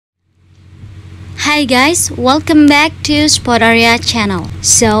Hi guys, welcome back to Spotaria channel.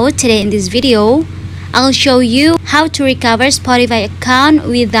 So today in this video, I'll show you how to recover Spotify account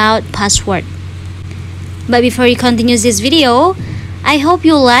without password. But before you continue this video, I hope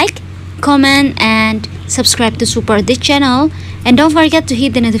you like, comment and subscribe to support this channel, and don't forget to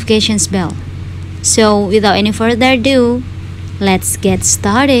hit the notifications bell. So without any further ado, let's get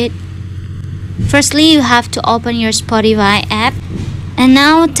started. Firstly, you have to open your Spotify app and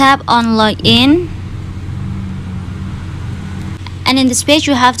now tap on login. And in this page,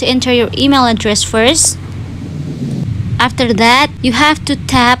 you have to enter your email address first. After that, you have to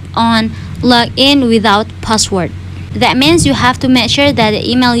tap on login without password. That means you have to make sure that the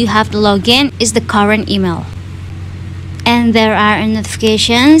email you have to log in is the current email. And there are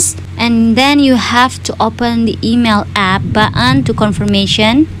notifications, and then you have to open the email app button to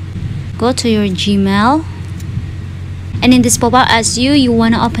confirmation. Go to your Gmail, and in this pop-up asks you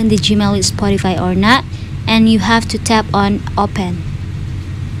want to open the Gmail with Spotify or not, and you have to tap on open.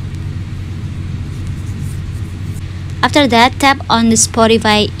 After that, tap on the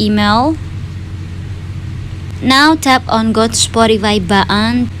Spotify email. Now tap on go to Spotify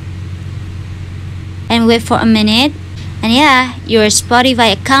button and wait for a minute, and yeah, your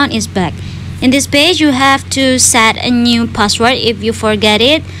Spotify account is back. In this page, you have to set a new password if you forget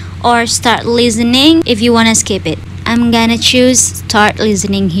it, or start listening if you want to skip it. I'm gonna choose start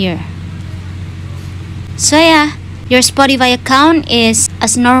listening here. So yeah, your Spotify account is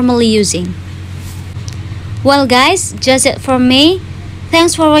as normally using. Well guys, just it from me.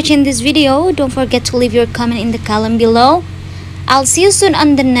 Thanks for watching this video. Don't forget to leave your comment in the column below. I'll see you soon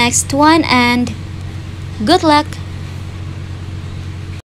on the next one, and good luck.